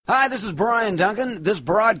Hi, this is Brian Duncan. This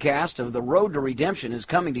broadcast of The Road to Redemption is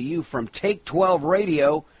coming to you from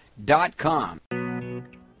Take12Radio.com.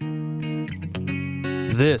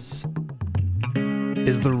 This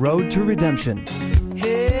is The Road to Redemption.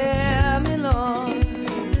 Hear me, Lord.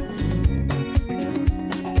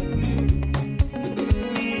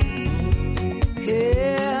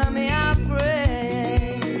 Hear me, I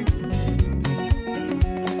pray.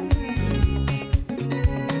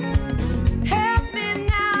 Help me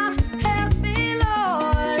now, help me,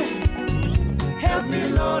 Lord. Help me,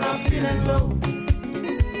 Lord, I'm feeling low.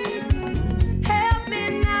 Help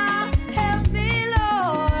me now, help me,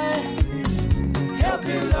 Lord. Help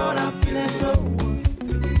me, Lord, I'm feeling low.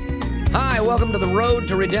 Hi, welcome to The Road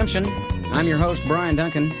to Redemption. I'm your host, Brian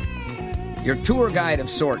Duncan, your tour guide of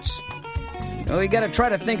sorts. Well, you got to try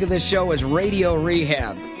to think of this show as radio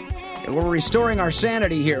rehab. We're restoring our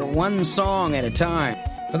sanity here, one song at a time.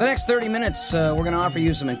 For the next 30 minutes, we're going to offer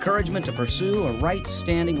you some encouragement to pursue a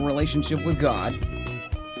right-standing relationship with God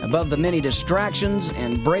above the many distractions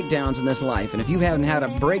and breakdowns in this life. And if you haven't had a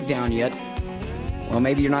breakdown yet, well,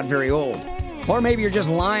 maybe you're not very old. Or maybe you're just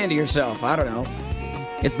lying to yourself. I don't know.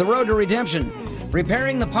 It's The Road to Redemption,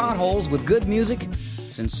 repairing the potholes with good music,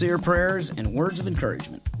 sincere prayers, and words of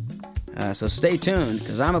encouragement. So stay tuned,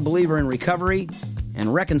 because I'm a believer in recovery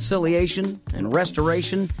and reconciliation and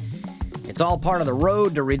restoration. It's all part of the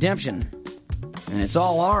road to redemption, and it's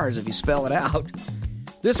all ours if you spell it out.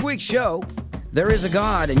 This week's show, there is a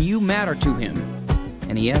God and you matter to him,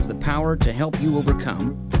 and he has the power to help you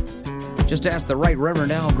overcome. Just ask the Right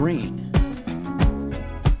Reverend Al Green.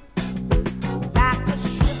 Like a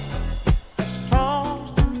ship that's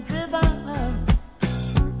tossed and driven,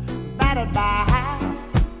 battered by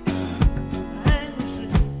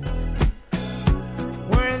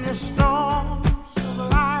when the storms of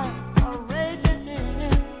life are raging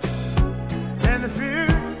and the fear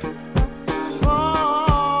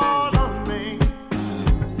falls on me,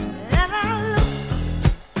 and I look,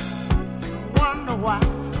 wonder why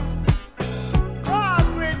God's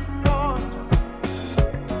great fortune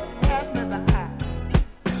has me behind,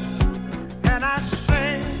 and I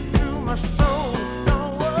sing to my soul,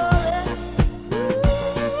 don't worry,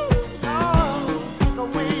 Lord, take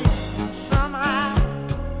away somehow.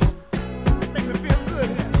 Make me feel good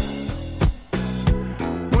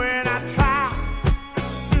when I try to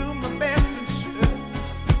do my best and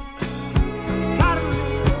service. Try to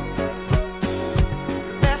live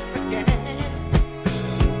the best I can.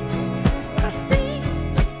 I still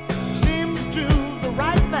seem to do the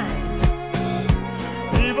right thing.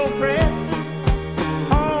 Evil pressing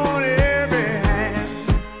on every hand.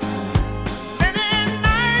 Many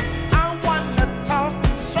nights I wonder, tossed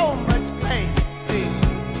in so much pain.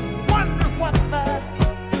 Wonder what the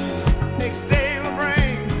next day will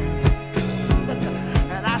bring.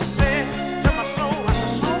 And I said to my soul, I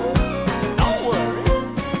said, don't worry.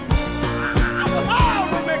 I will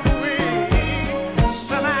always make a way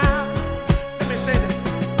somehow. Let me say this.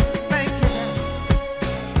 Thank you.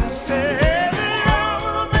 I said,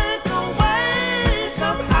 I'll make a way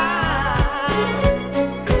somehow.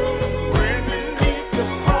 When beneath the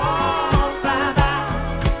cross I bow,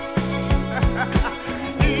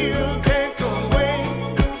 he'll take away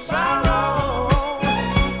sorrow.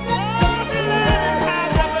 If you let my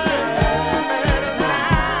brother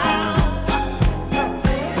down,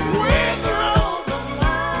 with the rose of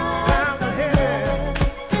clouds ahead,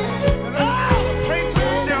 and all the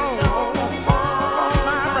traces show on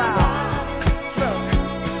my brow.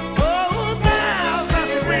 Oh, there's a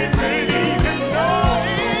sweet relief in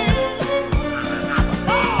knowing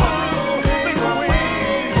I'll make a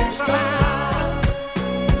way somehow.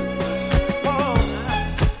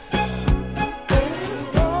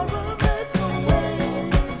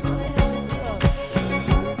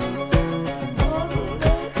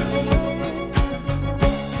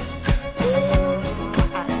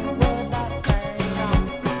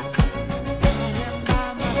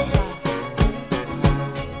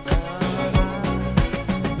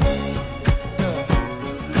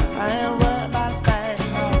 I ain't worried about a thing.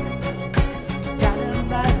 Got him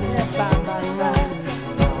right here by my side.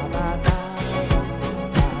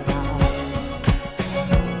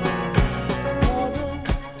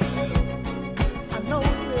 I know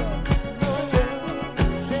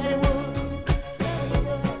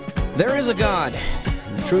There is a God.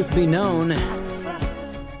 The truth be known,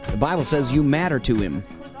 the Bible says you matter to him.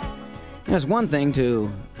 It's one thing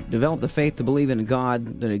to develop the faith to believe in a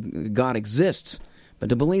God, that God exists, but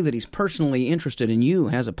to believe that he's personally interested in you,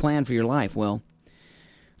 has a plan for your life, well,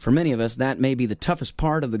 for many of us, that may be the toughest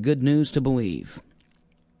part of the good news to believe,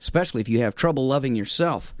 especially if you have trouble loving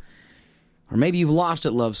yourself. Or maybe you've lost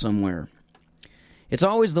at love somewhere. It's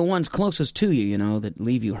always the ones closest to you, that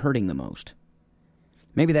leave you hurting the most.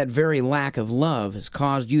 Maybe that very lack of love has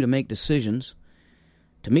caused you to make decisions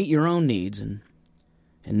to meet your own needs and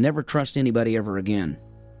never trust anybody ever again.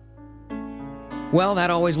 Well, that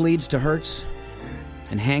always leads to hurts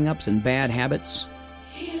and hang-ups and bad habits.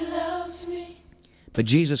 He loves me. But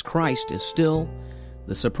Jesus Christ is still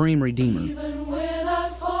the supreme Redeemer. Even when I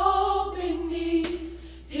fall beneath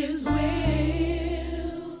His will.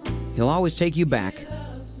 He'll always take you back,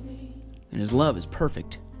 and His love is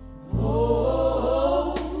perfect.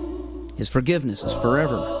 His forgiveness is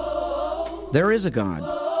forever. There is a God,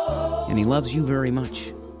 and He loves you very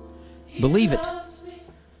much. Believe it.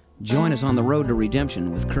 Join us on the road to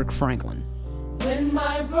redemption with Kirk Franklin. When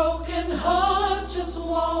my broken heart just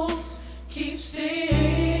won't keep still,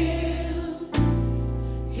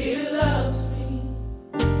 He loves me.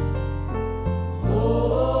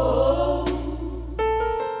 Oh,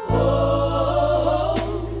 oh,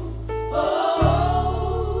 oh,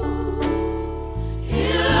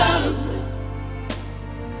 He loves me.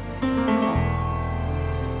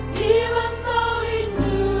 Even though He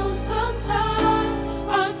knew sometimes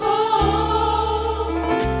I'd fall,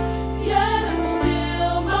 yet and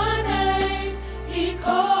still my name He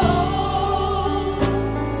calls.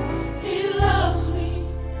 He loves me.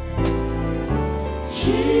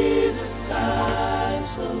 Jesus, I'm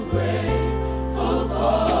so grateful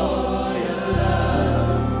for Your love.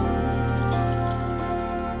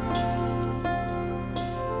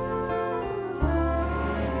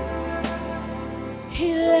 He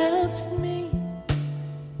loves me.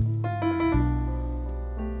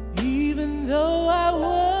 Even though I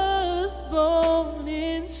was born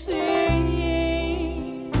in sin,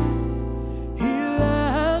 He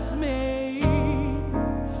loves me.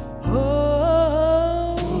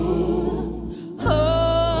 Oh, oh,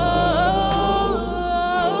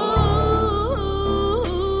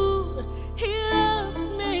 He loves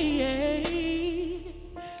me.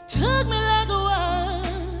 Took me like I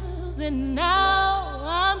was, and now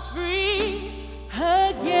I'm free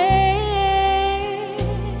again.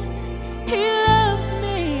 He loves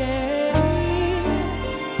me.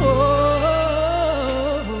 Oh,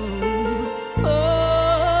 oh,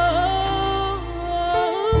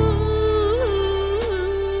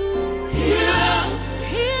 He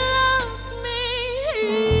loves me.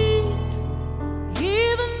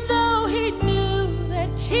 Even though He knew that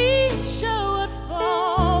Keisha would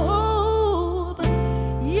fall, but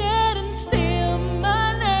yet and still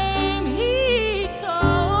my name He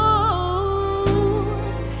called.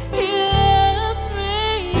 He loves me.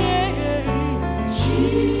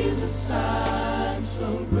 Jesus, I'm so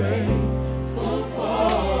grateful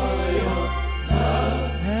for Your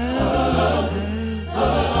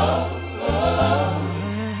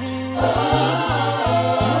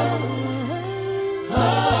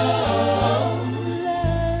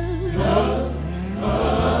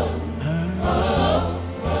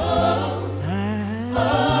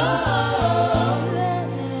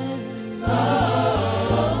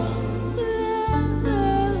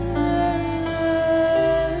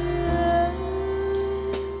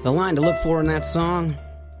The line to look for in that song,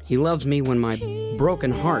 He loves me when my broken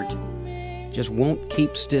heart just won't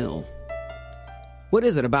keep still. What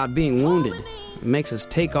is it about being wounded? It makes us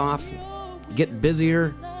take off, get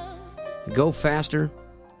busier, go faster.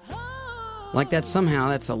 Like that somehow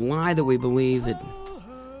that's a lie that we believe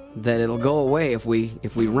that it'll go away if we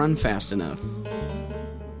run fast enough.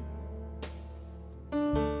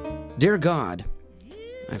 Dear God,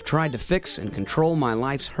 I've tried to fix and control my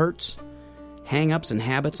life's hurts, hang-ups, and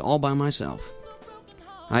habits all by myself.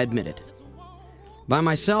 I admit it. By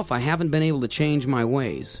myself, I haven't been able to change my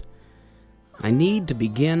ways. I need to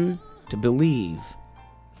begin to believe,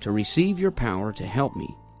 to receive Your power to help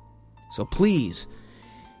me. So please,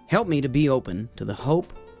 help me to be open to the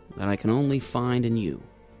hope that I can only find in You.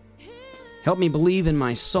 Help me believe in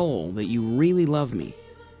my soul that You really love me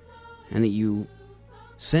and that You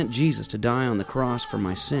sent Jesus to die on the cross for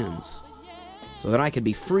my sins, so that I could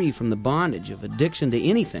be free from the bondage of addiction to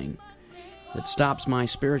anything that stops my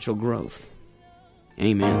spiritual growth.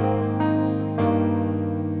 Amen.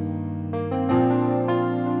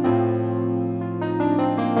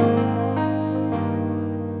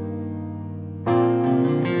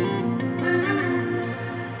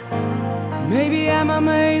 Maybe I'm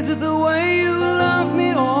amazed at the way You love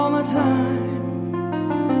me all the time.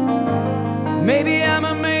 Maybe I'm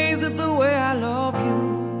amazed at the way I love You.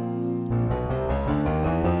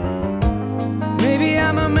 Maybe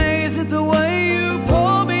I'm amazed at the way You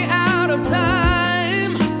pulled me out of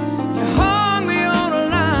time. You hung me on a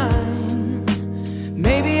line.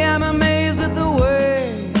 Maybe I'm amazed at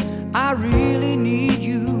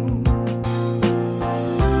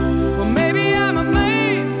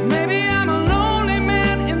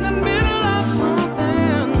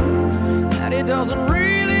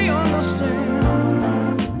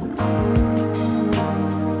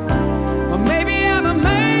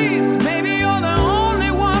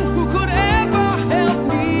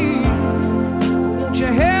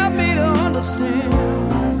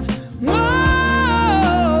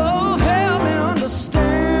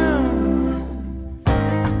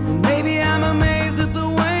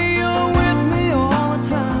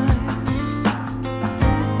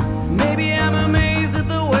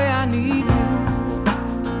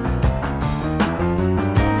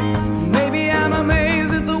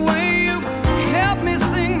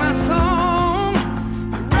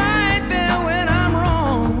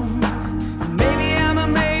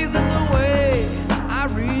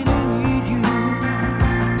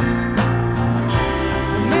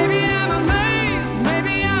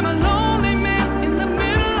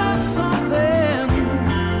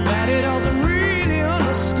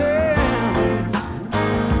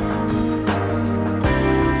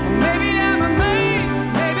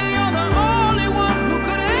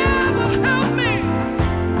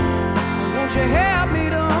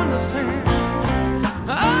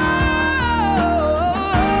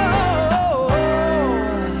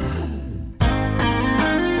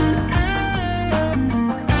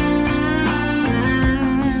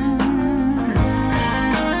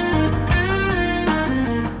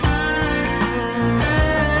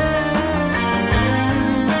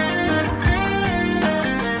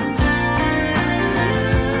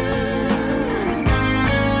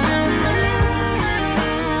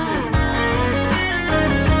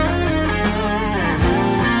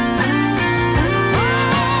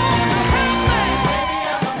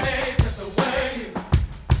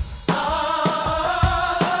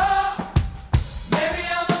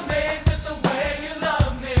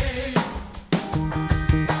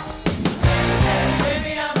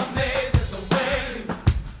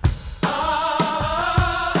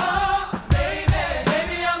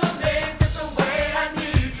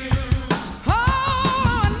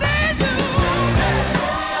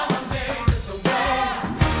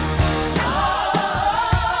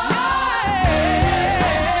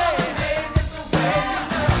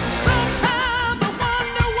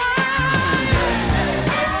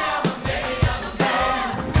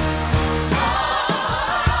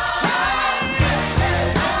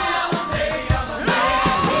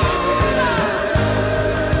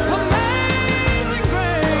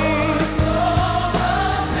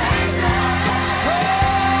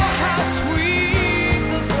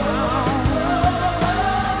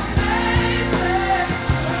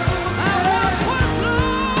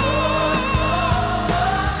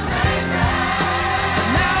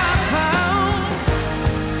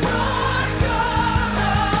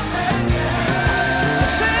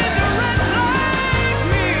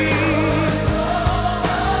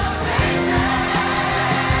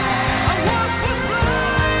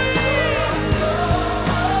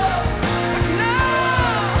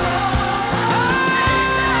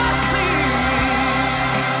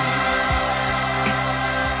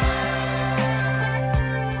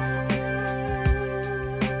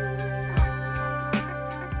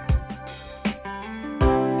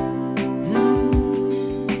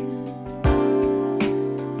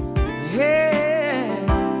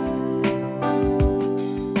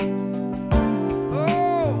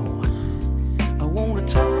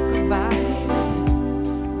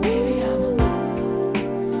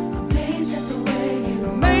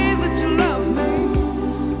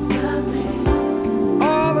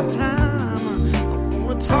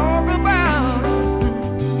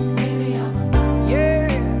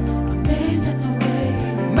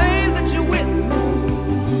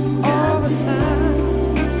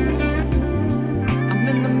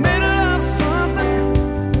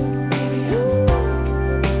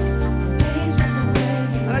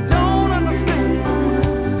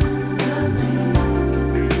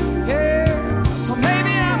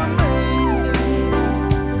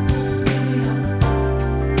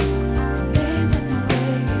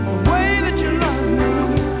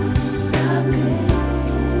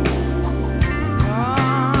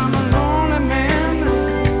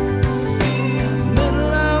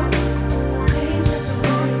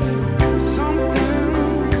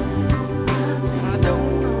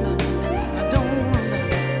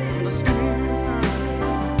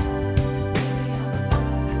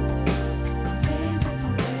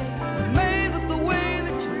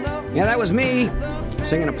Yeah, that was me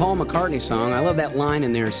singing a Paul McCartney song. I love that line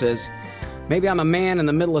in there. It says, maybe I'm a man in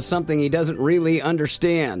the middle of something he doesn't really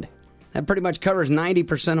understand. That pretty much covers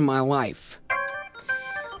 90% of my life.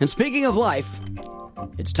 And speaking of life,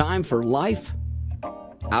 it's time for Life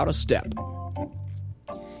Out of Step.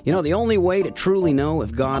 You know, the only way to truly know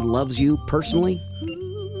if God loves you personally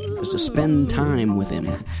is to spend time with Him.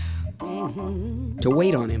 To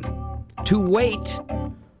wait on Him. To wait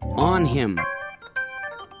on Him.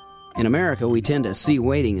 In America, we tend to see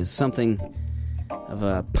waiting as something of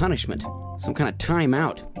a punishment, some kind of time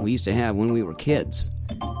out we used to have when we were kids.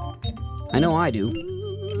 I know I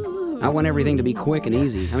do. I want everything to be quick and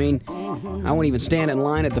easy. I mean, I won't even stand in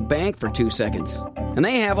line at the bank for 2 seconds, and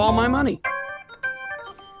they have all my money.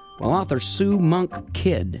 Well, author Sue Monk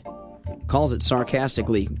Kidd calls it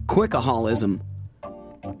sarcastically quickaholism.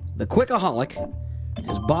 The quickaholic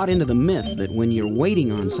has bought into the myth that when you're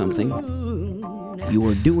waiting on something, you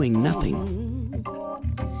are doing nothing.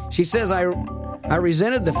 She says, I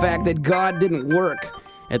resented the fact that God didn't work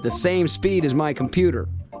at the same speed as my computer.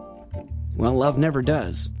 Well, love never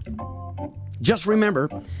does. Just remember,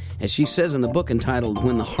 as she says in the book entitled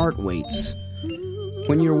When the Heart Waits,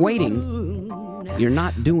 when you're waiting, you're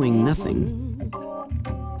not doing nothing.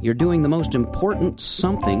 You're doing the most important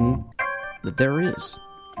something that there is.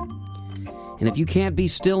 And if you can't be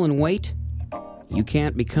still and wait, you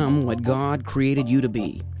can't become what God created you to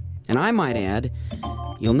be. And I might add,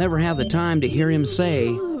 you'll never have the time to hear Him say,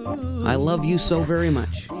 I love you so very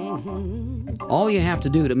much. All you have to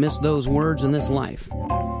do to miss those words in this life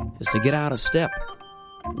is to get out of step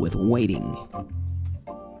with waiting.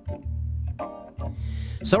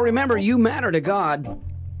 So remember, you matter to God.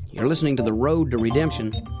 You're listening to The Road to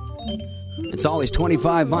Redemption. It's always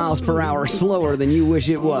 25 miles per hour slower than you wish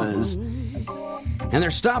it was. And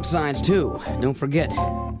there's stop signs, too. Don't forget.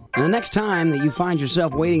 And the next time that you find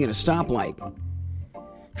yourself waiting at a stoplight,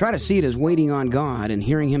 try to see it as waiting on God and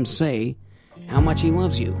hearing Him say how much He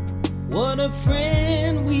loves you. What a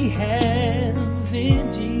friend we have in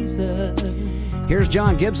Jesus. Here's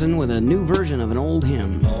John Gibson with a new version of an old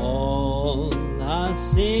hymn. All our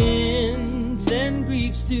sins and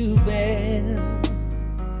griefs to bear.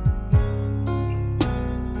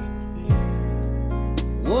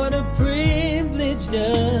 What a privilege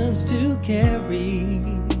just to carry,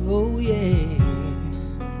 oh yes,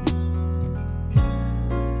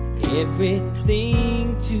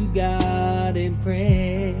 everything to God in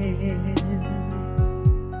prayer.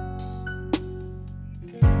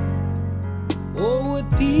 Oh, what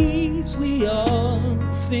peace we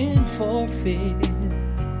often forfeit.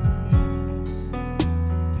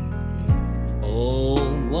 Oh,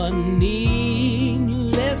 what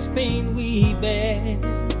needless pain we bear.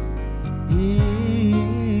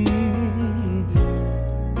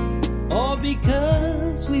 All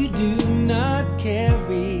because we do not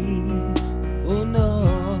carry, oh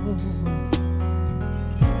no,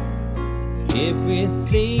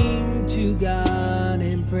 everything to God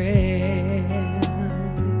in prayer.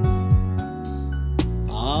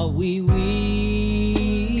 Are we weak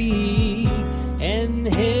and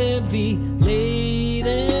heavy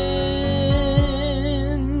laden?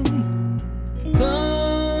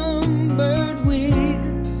 Cumbered with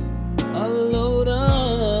a load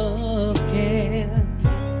of care.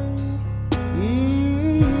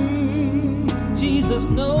 Jesus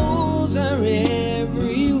knows our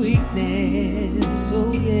every weakness,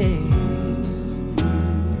 oh yes.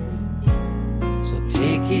 So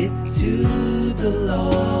take it to the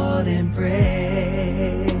Lord in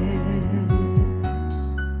prayer.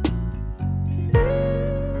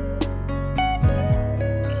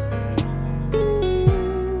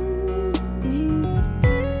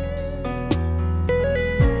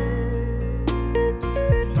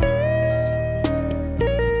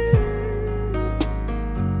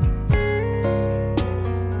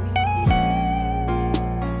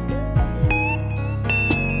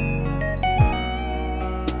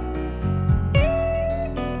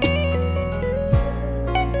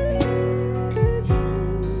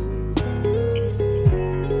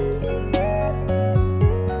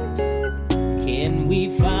 Can we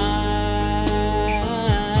find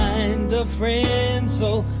a friend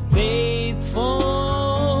so faithful?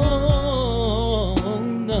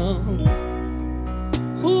 No.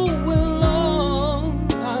 Who will all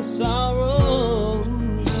our sorrow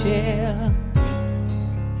share?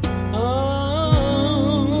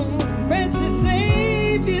 Oh, precious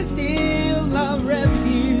Savior, still our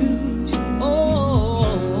refuge.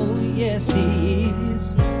 Oh, yes, He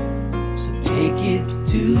is. So take it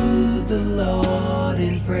to the Lord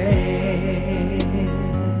in prayer.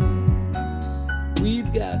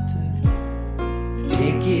 We've got to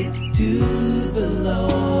take it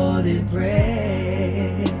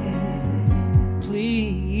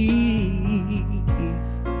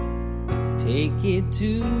Take it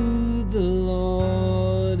to the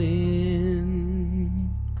Lord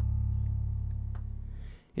in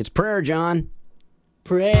It's prayer, John.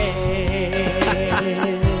 prayer.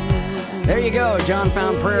 There you go. John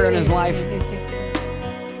found prayer in his life.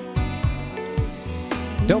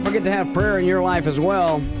 Don't forget to have prayer in your life as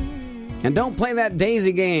well. And don't play that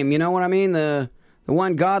daisy game. You know what I mean? The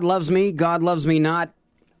one, God loves me not,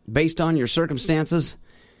 based on your circumstances.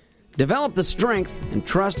 Develop the strength and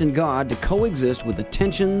trust in God to coexist with the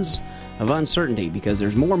tensions of uncertainty, because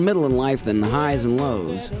there's more middle in life than the highs and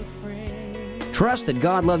lows. Trust that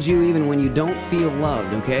God loves you even when you don't feel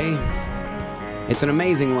loved, okay? It's an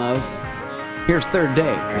amazing love. Here's Third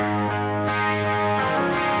Day.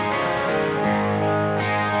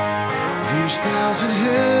 These thousand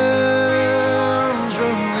hills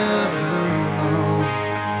will never know,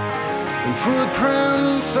 and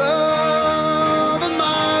footprints of a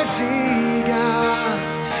mighty God,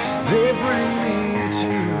 they bring me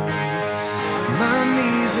to my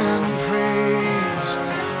knees in praise.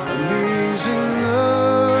 Amazing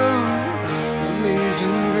love,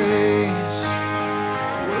 amazing grace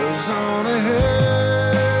was on a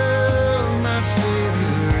hill, my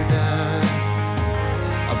Savior died.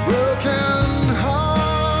 A broken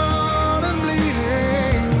heart and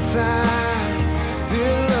bleeding side, He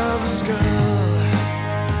loved the skull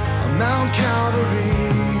on Mount Calvary.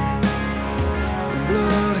 The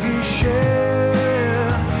blood He shed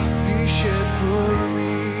for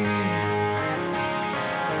me.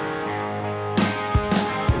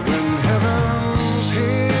 When heaven's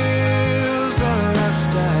hills at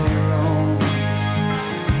last I roam,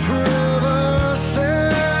 forever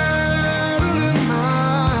settled in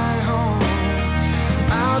my home,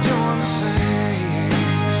 I'll join the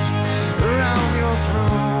saints around your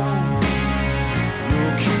throne.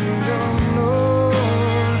 Your kingdom, Lord,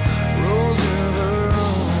 rolls ever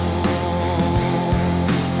on.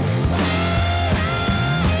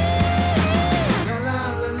 La la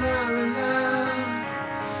la la la la.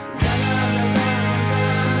 La la la la la. La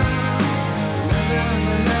la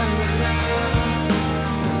la la la.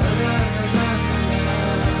 La la la la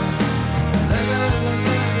la.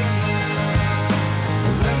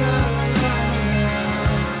 La la la la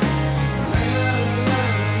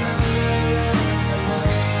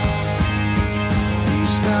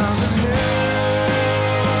These thousand hills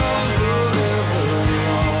will never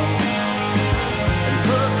know, and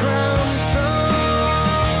footprints of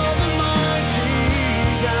the mighty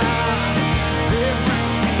God, they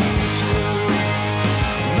bring me to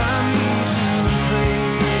my knees in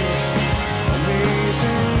praise.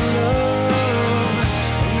 Amazing love,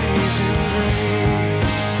 amazing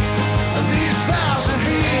grace. These thousand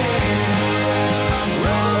hills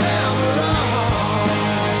will never know,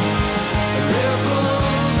 the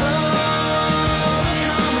ripples of the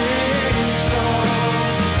coming storm.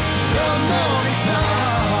 The morning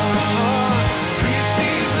star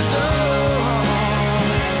precedes the dawn.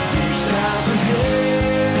 These thousand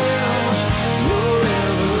hills will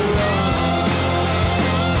ever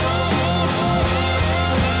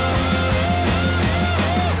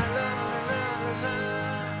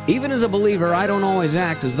Even as a believer, I don't always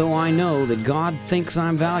act as though I know that God thinks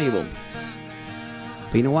I'm valuable.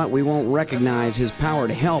 But you know what? We won't recognize His power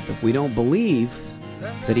to help if we don't believe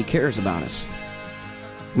that He cares about us.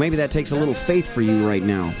 Maybe that takes a little faith for you right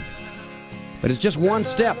now. But it's just one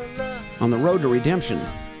step on the road to redemption.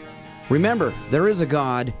 Remember, there is a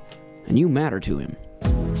God, and you matter to Him.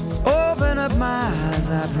 Open up my eyes,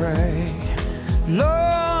 I pray,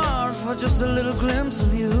 Lord, for just a little glimpse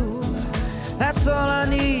of you. That's all I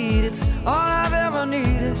need, it's all I've ever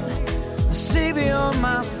needed. I see beyond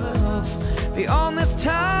myself, beyond this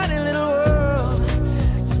tiny little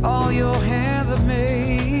world. All your hands have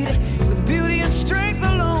made, with beauty and strength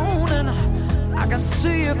alone. And I can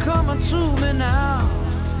see you coming to me now.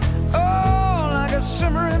 Oh, like a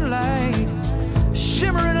shimmering light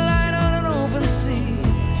on an open sea.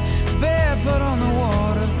 Barefoot on the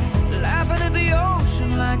water, laughing at the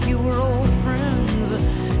ocean like you were old friends.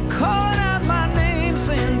 Calling out my name,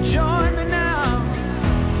 saying, join me now.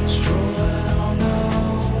 Strolling on the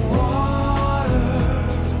water,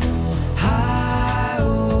 high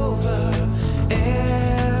over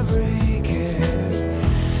every care.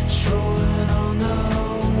 Strolling on the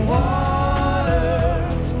water,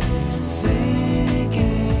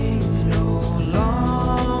 sinking no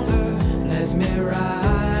longer. Let me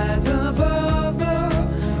rise above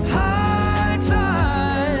the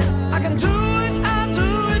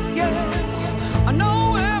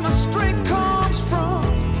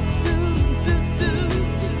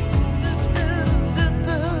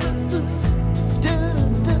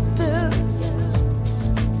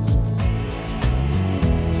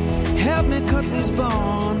me cut these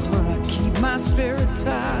bonds where I keep my spirit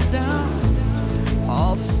tied down.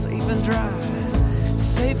 All safe and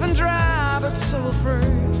dry, but so afraid.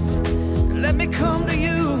 Let me come to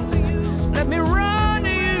you, let me run to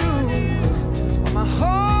you, while my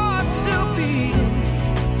heart's still beating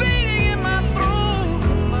in my throat,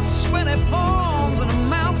 with my sweaty palms and a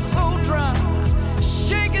mouth so dry,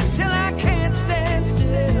 shaking till I can't stand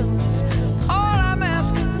still. All I'm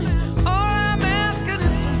asking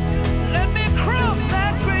is to let me cross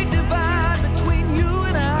that great divide between you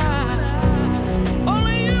and I.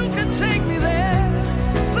 Only you can take me there,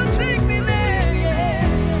 so take me there,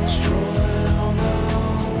 yeah. Strolling on the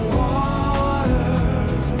water,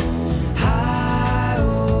 high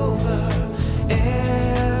over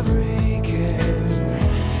every care.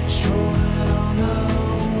 Strolling on the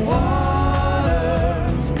water,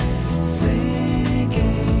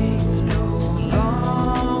 sinking no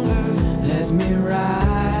longer. Let me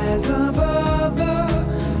rise above the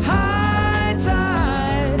high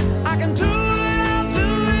tide. I can do it, I'll do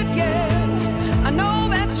it, yeah. I know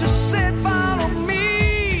that you said follow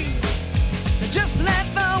me. Just let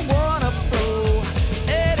the water flow,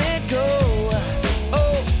 let it go.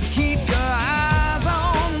 Oh, keep your eyes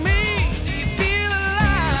on me. Do you feel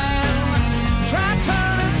alive? Try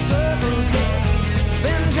turning circles,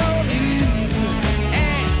 bend your knees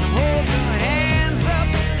and hold your hands up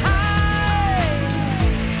high.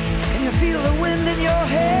 Can you feel the wind in your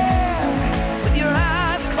hair with your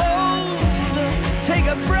eyes closed? Take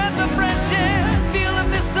a breath of fresh air, feel the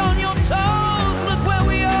mist on your toes. Look where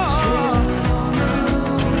we are. Strolling on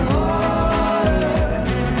the water,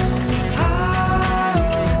 high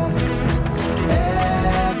over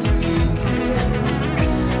every care.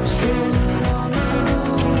 Strolling on the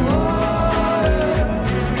water,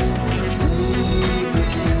 sinking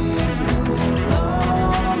no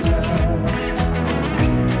longer.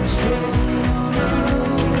 Strolling on the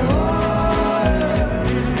water,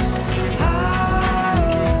 high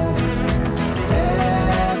over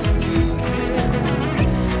every care.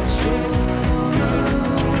 Strolling on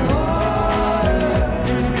the water,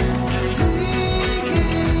 sinking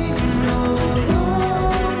no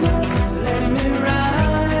longer. Let me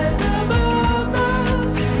rise above the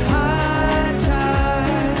high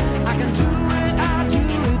tide. I can do it, I'll do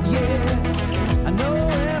it, yeah. I know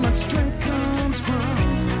where my strength comes from.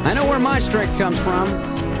 I know where my strength comes from.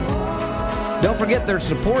 Don't forget their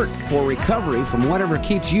support for recovery from whatever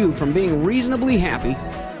keeps you from being reasonably happy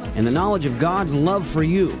and the knowledge of God's love for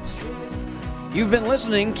you. You've been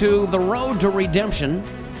listening to The Road to Redemption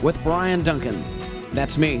with Brian Duncan.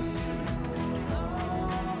 That's me.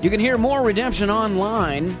 You can hear more Redemption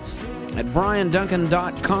online at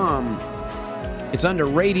brianduncan.com. It's under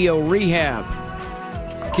Radio Rehab.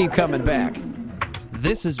 Keep coming back.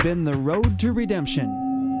 This has been The Road to Redemption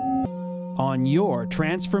on your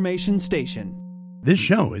transformation station. This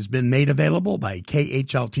show has been made available by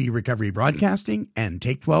KHLT Recovery Broadcasting and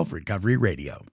Take 12 Recovery Radio.